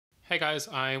Hey guys,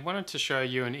 I wanted to show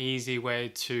you an easy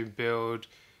way to build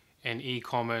an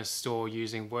e-commerce store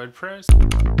using WordPress.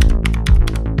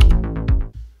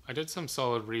 I did some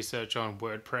solid research on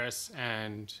WordPress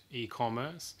and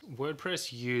e-commerce.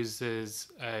 WordPress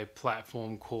uses a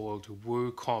platform called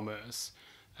WooCommerce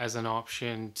as an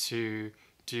option to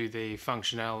do the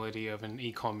functionality of an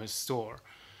e-commerce store.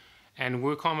 And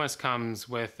WooCommerce comes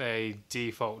with a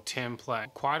default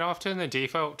template. Quite often the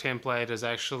default template is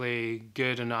actually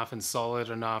good enough and solid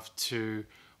enough to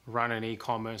run an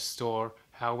e-commerce store.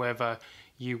 However,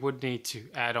 you would need to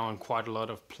add on quite a lot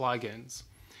of plugins.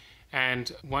 And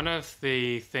one of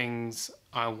the things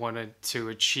I wanted to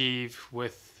achieve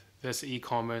with this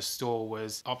e-commerce store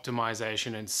was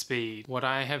optimization and speed. What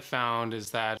I have found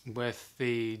is that with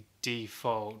the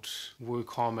default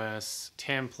WooCommerce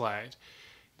template,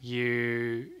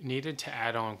 you needed to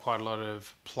add on quite a lot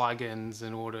of plugins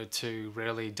in order to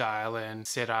really dial in,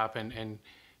 set up and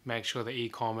make sure the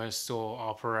e-commerce store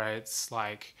operates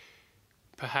like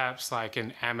perhaps like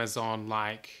an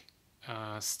Amazon-like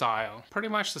style. Pretty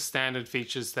much the standard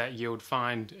features that you would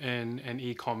find in an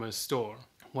e-commerce store.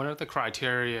 One of the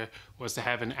criteria was to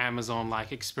have an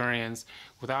Amazon-like experience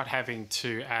without having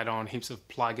to add on heaps of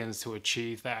plugins to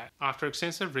achieve that. After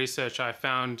extensive research, I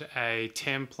found a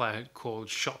template called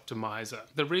Shoptimizer.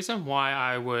 The reason why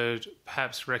I would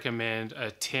perhaps recommend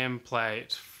a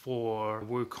template for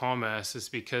WooCommerce is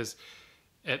because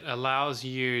it allows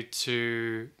you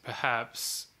to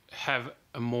perhaps have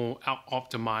a more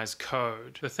optimized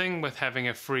code. The thing with having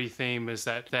a free theme is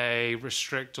that they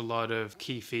restrict a lot of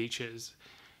key features,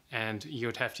 and you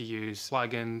would have to use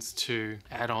plugins to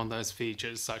add on those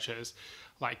features, such as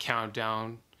like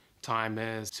countdown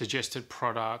timers, suggested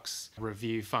products,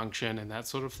 review function, and that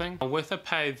sort of thing. With a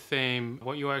paid theme,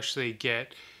 what you actually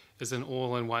get is an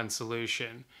all-in-one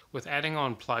solution. With adding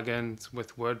on plugins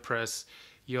with WordPress,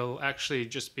 you'll actually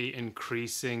just be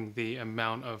increasing the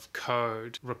amount of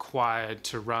code required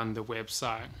to run the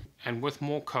website. And with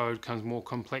more code comes more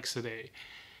complexity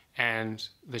and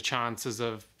the chances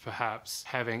of perhaps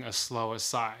having a slower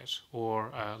site or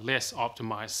a less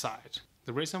optimized site.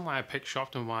 The reason why I picked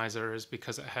Shoptimizer is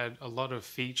because it had a lot of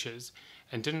features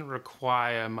and didn't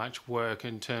require much work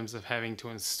in terms of having to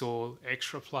install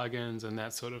extra plugins and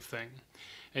that sort of thing.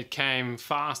 It came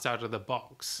fast out of the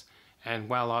box and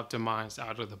well optimized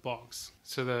out of the box.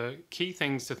 So the key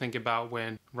things to think about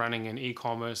when running an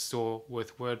e-commerce store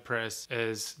with WordPress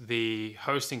is the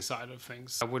hosting side of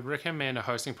things. I would recommend a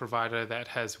hosting provider that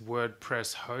has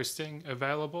WordPress hosting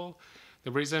available.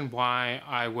 The reason why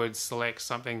I would select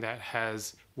something that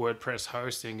has WordPress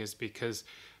hosting is because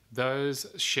those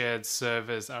shared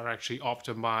servers are actually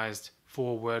optimized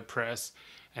for WordPress,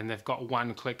 and they've got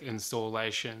one-click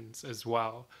installations as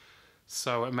well.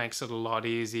 So it makes it a lot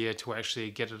easier to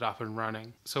actually get it up and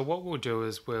running. So what we'll do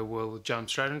is we'll jump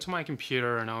straight into my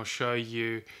computer and I'll show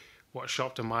you what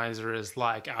Shoptimizer is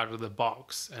like out of the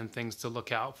box and things to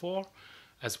look out for,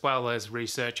 as well as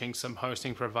researching some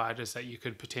hosting providers that you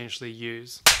could potentially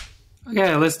use.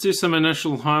 Okay, let's do some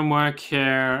initial homework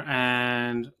here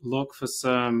and look for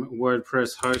some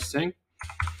WordPress hosting.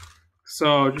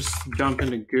 So just jump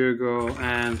into Google,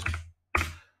 and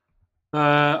the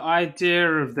idea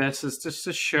of this is just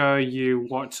to show you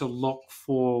what to look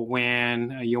for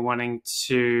when you're wanting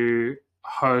to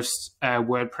host a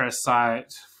WordPress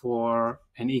site for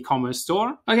an e-commerce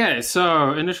store. Okay,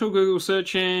 so initial Google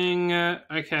searching.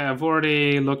 Okay, I've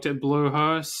already looked at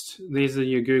Bluehost. These are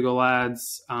your Google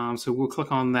ads. So we'll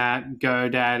click on that.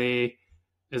 GoDaddy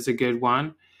is a good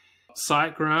one.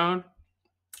 SiteGround.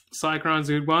 SiteGround's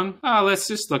a good one. Let's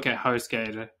just look at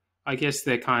HostGator. I guess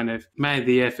they kind of made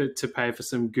the effort to pay for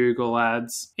some Google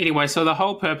ads. Anyway, so the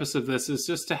whole purpose of this is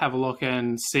just to have a look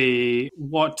and see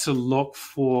what to look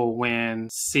for when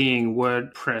seeing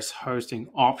WordPress hosting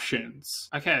options.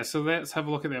 Okay, so let's have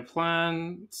a look at their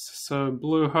plan. So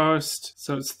Bluehost,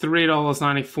 so it's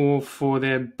 $3.94 for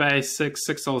their basic,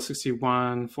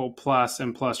 $6.61 for Plus,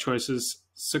 and Plus choices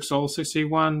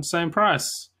 $6.61, same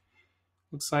price.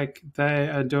 Looks like they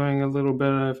are doing a little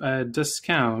bit of a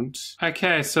discount.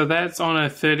 Okay, so that's on a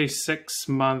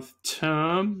 36-month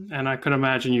term, and I could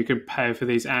imagine you could pay for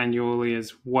these annually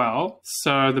as well.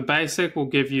 So the basic will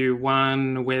give you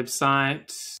one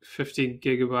website, 50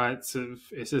 gigabytes of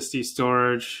SSD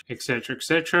storage, etc.,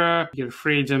 etc. You get a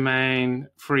free domain,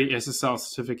 free SSL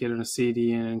certificate, and a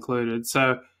CDN included.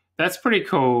 So that's pretty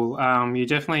cool. You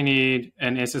definitely need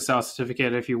an SSL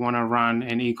certificate if you want to run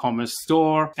an e-commerce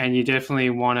store, and you definitely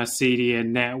want a CDN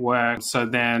network, so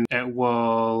then it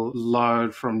will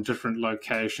load from different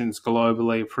locations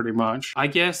globally pretty much. I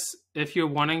guess if you're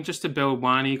wanting just to build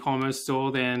one e-commerce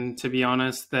store, then to be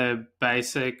honest, the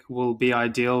basic will be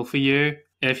ideal for you.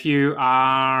 If you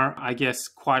are, I guess,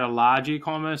 quite a large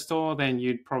e-commerce store, then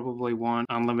you'd probably want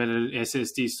unlimited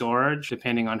SSD storage,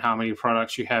 depending on how many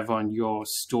products you have on your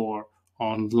store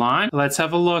online. Let's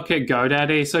have a look at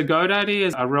GoDaddy. So GoDaddy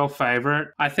is a real favorite.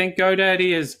 I think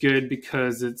GoDaddy is good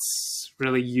because it's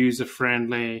really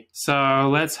user-friendly. So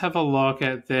let's have a look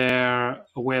at their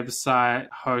website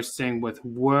hosting with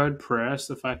WordPress,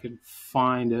 if I can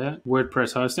find it.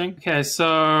 WordPress hosting. Okay,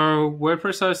 so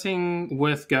WordPress hosting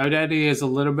with GoDaddy is a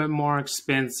little bit more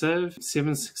expensive,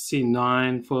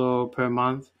 $769 per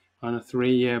month on a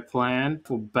 3-year plan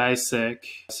for basic.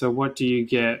 So what do you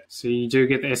get? So you do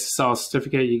get the SSL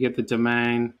certificate, you get the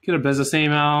domain, get a business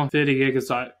email, 30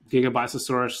 gigabytes of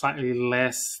storage, slightly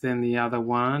less than the other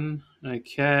one.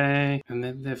 Okay. And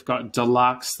then they've got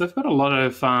deluxe. They've got a lot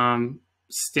of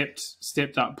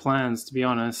stepped up plans, to be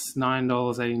honest.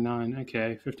 $9.89.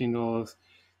 Okay,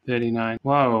 $15.39.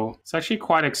 Whoa, it's actually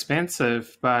quite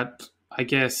expensive, but I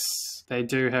guess they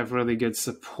do have really good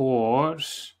support.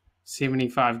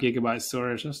 75 gigabyte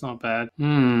storage, that's not bad.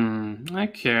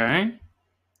 Okay.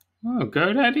 Oh,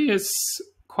 GoDaddy is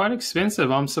quite expensive.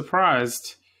 I'm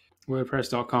surprised.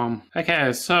 WordPress.com.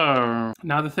 Okay, so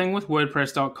now the thing with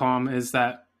WordPress.com is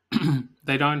that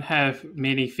they don't have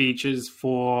many features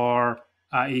for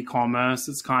e-commerce.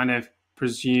 It's kind of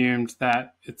presumed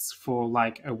that it's for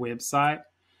like a website.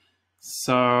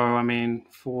 So, I mean,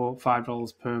 for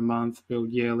 $5 per month,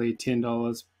 build yearly,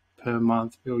 $10 per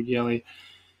month, build yearly.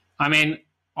 I mean,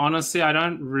 honestly, I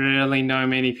don't really know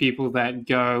many people that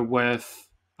go with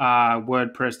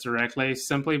WordPress directly,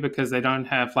 simply because they don't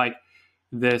have like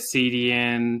the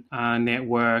CDN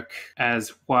network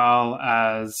as well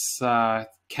as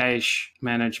cache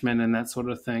management and that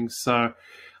sort of thing. So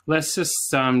let's just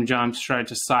jump straight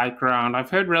to SiteGround.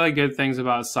 I've heard really good things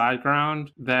about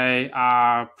SiteGround. They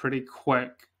are pretty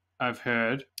quick, I've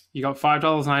heard. You got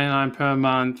 $5.99 per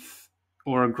month,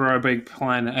 or a Grow Big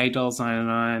plan at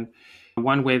 $8.99.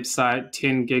 One website,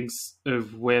 10 gigs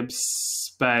of web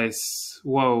space.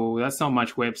 Whoa, that's not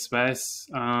much web space.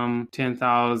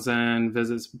 10,000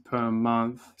 visits per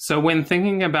month. So when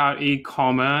thinking about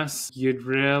e-commerce, you'd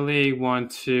really want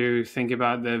to think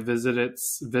about the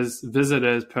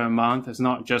visitors per month. It's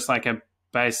not just like a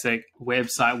basic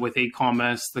website with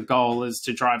e-commerce. The goal is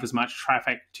to drive as much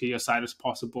traffic to your site as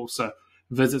possible. So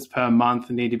visits per month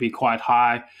need to be quite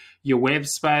high. Your web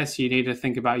space, you need to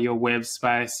think about your web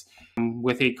space.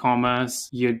 With e-commerce,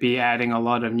 you'd be adding a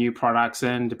lot of new products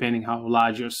in, depending how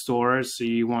large your store is. So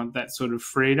you want that sort of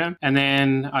freedom. And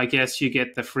then I guess you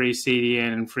get the free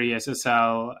CDN and free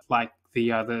SSL like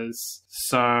the others.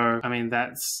 So, I mean,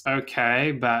 that's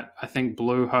okay, but I think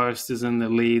Bluehost is in the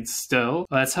lead still.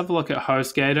 Let's have a look at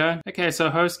HostGator. Okay, so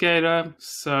HostGator,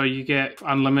 so you get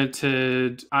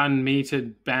unlimited,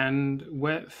 unmetered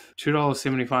bandwidth,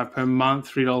 $2.75 per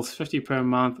month, $3.50 per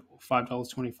month, or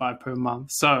 $5.25 per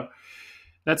month. So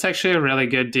that's actually a really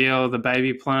good deal, the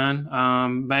baby plan.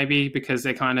 Maybe because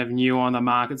they're kind of new on the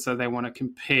market, so they want to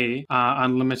compete.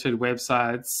 Unlimited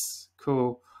websites,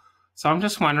 cool. So I'm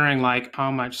just wondering like how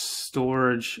much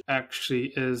storage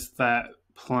actually is that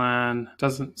plan.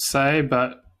 Doesn't say,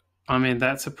 but I mean,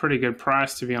 that's a pretty good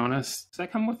price, to be honest. Does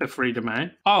that come with a free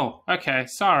domain? Oh, okay,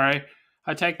 sorry.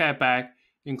 I take that back,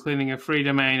 including a free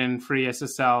domain and free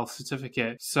SSL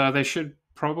certificate. So they should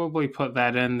probably put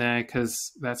that in there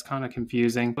because that's kind of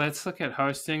confusing. Let's look at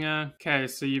Hostinger. Okay,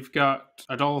 so you've got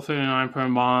 $1.39 per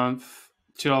month,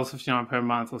 $2.59 per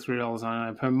month, or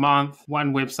 $3.99 per month.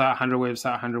 One website, 100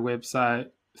 website,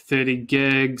 30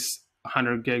 gigs,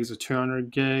 100 gigs or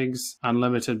 200 gigs,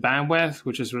 unlimited bandwidth,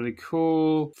 which is really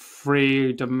cool.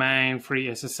 Free domain, free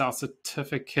SSL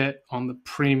certificate on the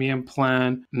premium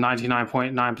plan,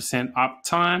 99.9%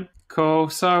 uptime. Cool.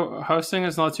 So hosting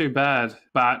is not too bad,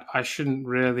 but I shouldn't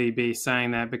really be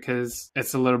saying that because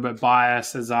it's a little bit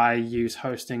biased as I use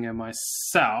Hostinger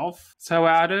myself. So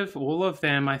out of all of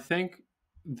them, I think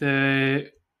the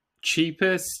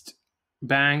cheapest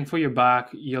bang for your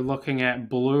buck, you're looking at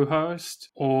Bluehost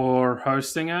or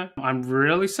Hostinger. I'm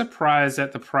really surprised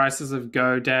at the prices of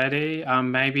GoDaddy.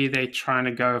 Maybe they're trying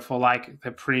to go for like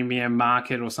the premium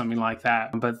market or something like that.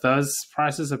 But those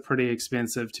prices are pretty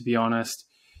expensive, to be honest,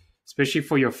 especially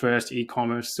for your first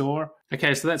e-commerce store.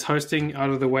 Okay, so that's hosting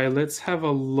out of the way. Let's have a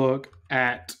look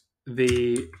at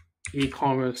the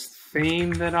e-commerce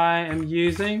theme that I am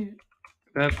using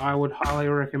that I would highly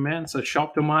recommend. So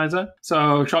Shoptimizer.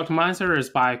 So Shoptimizer is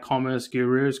by Commerce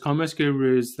Gurus. Commerce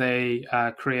Gurus, they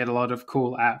create a lot of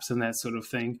cool apps and that sort of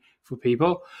thing for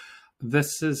people.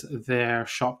 This is their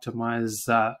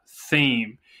Shoptimizer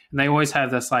theme. And they always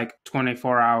have this like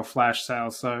 24-hour flash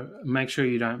sale. So make sure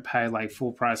you don't pay like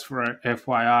full price for it,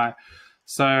 FYI.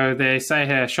 So they say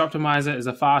here, Shoptimizer is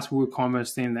a fast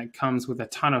WooCommerce theme that comes with a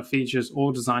ton of features,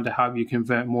 all designed to help you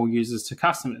convert more users to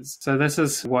customers. So this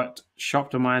is what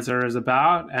Shoptimizer is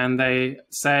about, and they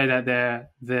say that they're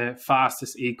the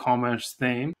fastest e-commerce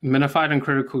theme. Minified and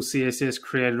critical CSS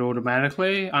created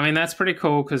automatically. I mean, that's pretty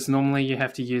cool because normally you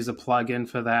have to use a plugin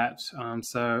for that.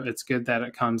 So it's good that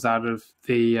it comes out of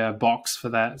the box for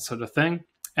that sort of thing.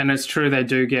 And it's true, they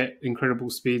do get incredible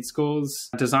speed scores.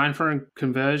 Design for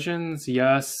conversions,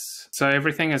 yes. So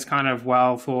everything is kind of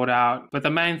well thought out. But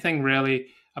the main thing really,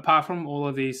 apart from all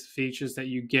of these features that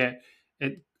you get,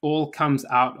 it all comes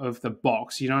out of the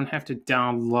box. You don't have to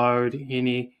download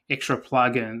any extra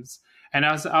plugins. And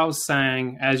as I was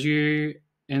saying, as you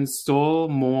install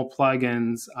more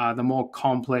plugins, the more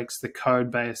complex the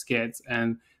code base gets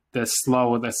and the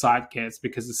slower the site gets,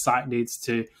 because the site needs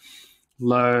to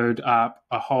load up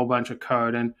a whole bunch of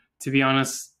code. And to be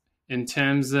honest, in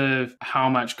terms of how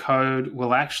much code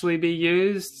will actually be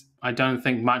used, I don't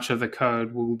think much of the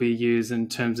code will be used in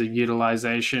terms of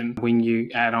utilization when you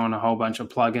add on a whole bunch of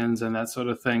plugins and that sort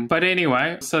of thing. But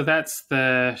anyway, so that's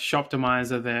the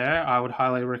Shoptimizer there. I would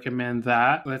highly recommend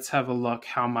that. Let's have a look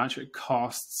how much it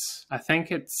costs. I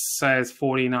think it says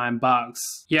 49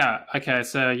 bucks. Yeah, okay,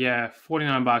 so yeah,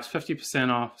 49 bucks,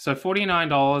 50% off. So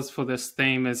 $49 for this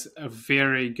theme is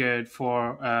very good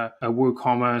for a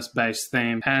WooCommerce based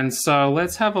theme. And so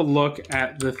let's have a look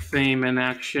at the theme in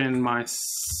action.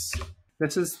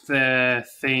 This is the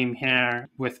theme here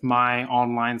with my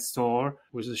online store,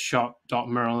 which is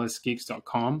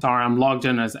shop.mirrorlessgeeks.com. Sorry, I'm logged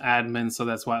in as admin, so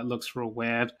that's why it looks real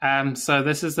weird. So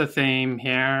this is the theme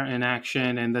here in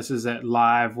action, and this is it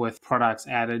live with products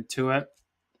added to it.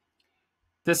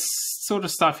 This sort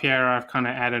of stuff here I've kind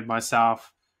of added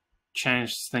myself,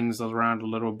 changed things around a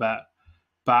little bit.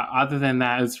 But other than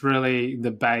that, it's really the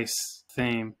base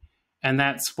theme. And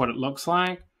that's what it looks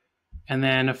like. And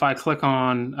then if I click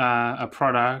on a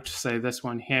product, say this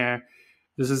one here,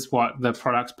 this is what the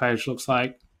products page looks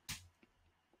like.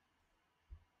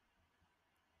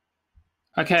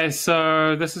 Okay,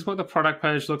 so this is what the product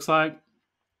page looks like.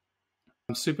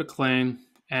 Super clean.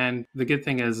 And the good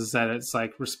thing is that it's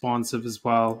like responsive as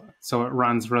well. So it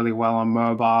runs really well on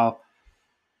mobile.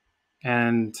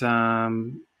 And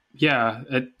yeah,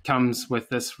 it comes with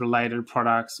this related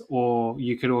products, or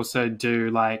you could also do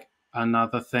like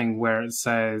another thing where it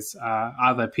says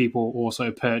other people also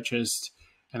purchased,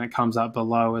 and it comes up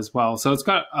below as well. So it's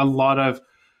got a lot of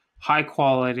high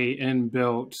quality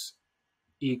inbuilt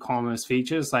e-commerce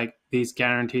features, like these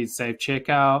guaranteed safe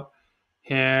checkout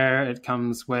here. It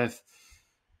comes with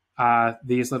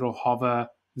these little hover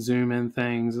zoom in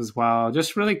things as well.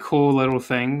 Just really cool little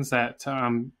things that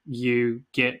you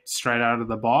get straight out of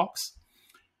the box.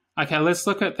 Okay, let's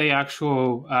look at the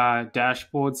actual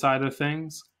dashboard side of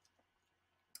things.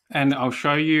 And I'll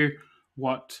show you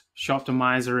what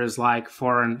Shoptimizer is like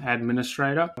for an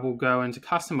administrator. We'll go into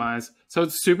customize. So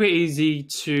it's super easy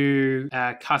to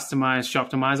customize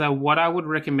Shoptimizer. What I would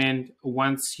recommend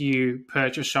once you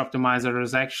purchase Shoptimizer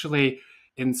is actually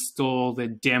install the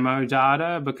demo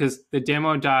data, because the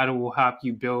demo data will help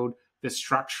you build the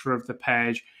structure of the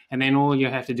page. And then all you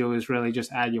have to do is really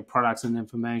just add your products and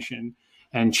information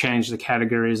and change the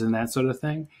categories and that sort of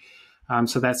thing.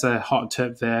 So that's a hot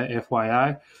tip there,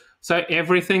 FYI. So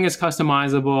everything is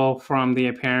customizable from the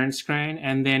appearance screen.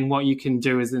 And then what you can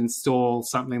do is install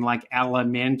something like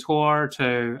Elementor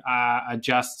to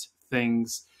adjust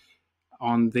things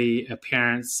on the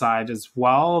appearance side as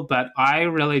well. But I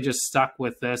really just stuck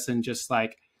with this and just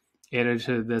like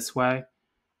edited this way.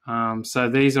 So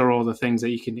these are all the things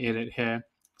that you can edit here.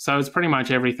 So it's pretty much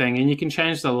everything. And you can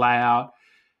change the layout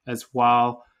as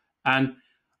well. And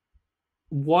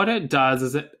what it does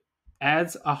is it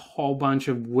adds a whole bunch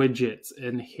of widgets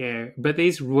in here, but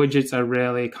these widgets are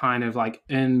really kind of like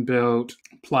inbuilt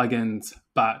plugins,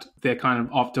 but they're kind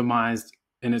of optimized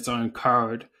in its own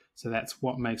code. So that's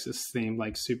what makes this theme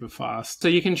like super fast. So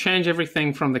you can change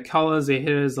everything from the colors, the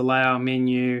headers, the layout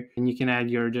menu, and you can add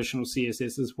your additional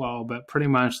CSS as well. But pretty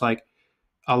much like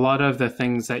a lot of the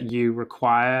things that you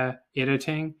require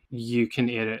editing, you can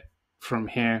edit from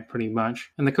here pretty much.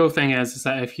 And the cool thing is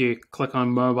that if you click on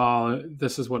mobile,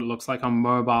 this is what it looks like on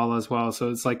mobile as well.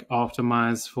 So it's like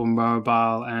optimized for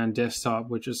mobile and desktop,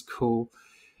 which is cool.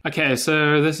 Okay,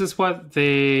 so this is what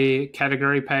the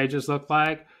category pages look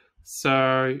like.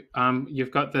 So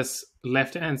you've got this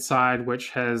left-hand side,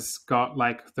 which has got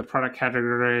like the product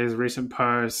categories, recent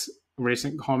posts,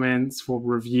 recent comments for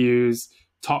reviews,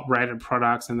 top rated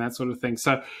products and that sort of thing.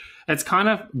 So it's kind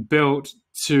of built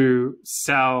to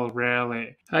sell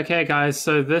really. Okay guys,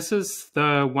 so this is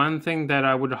the one thing that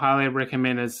I would highly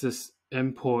recommend is this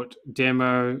import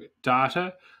demo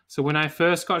data. So when I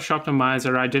first got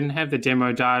Shoptimizer, I didn't have the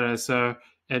demo data, so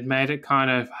it made it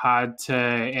kind of hard to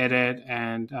edit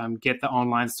and get the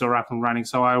online store up and running.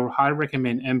 So I would highly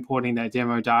recommend importing that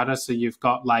demo data so you've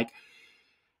got like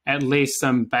at least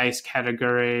some base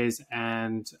categories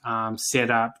and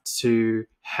setup to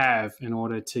have in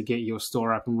order to get your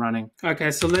store up and running.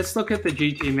 Okay, so let's look at the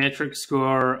GT metric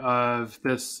score of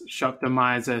this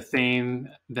Shoptimizer theme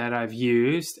that I've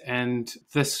used, and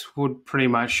this would pretty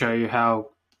much show you how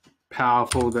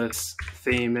powerful this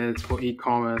theme is for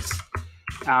e-commerce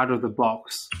out of the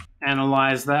box.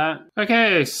 Analyze that.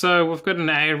 Okay, so we've got an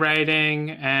A rating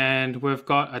and we've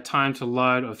got a time to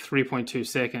load of 3.2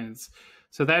 seconds.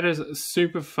 So that is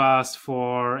super fast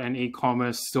for an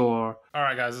e-commerce store. All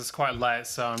right guys, it's quite late,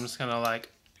 so I'm just gonna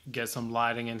like get some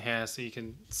lighting in here so you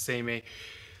can see me.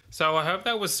 So I hope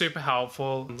that was super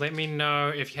helpful. Let me know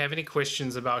if you have any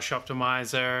questions about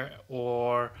Shoptimizer,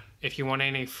 or if you want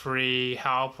any free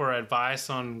help or advice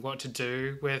on what to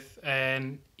do with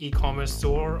an e-commerce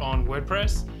store on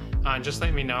WordPress. Just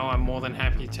let me know, I'm more than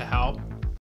happy to help.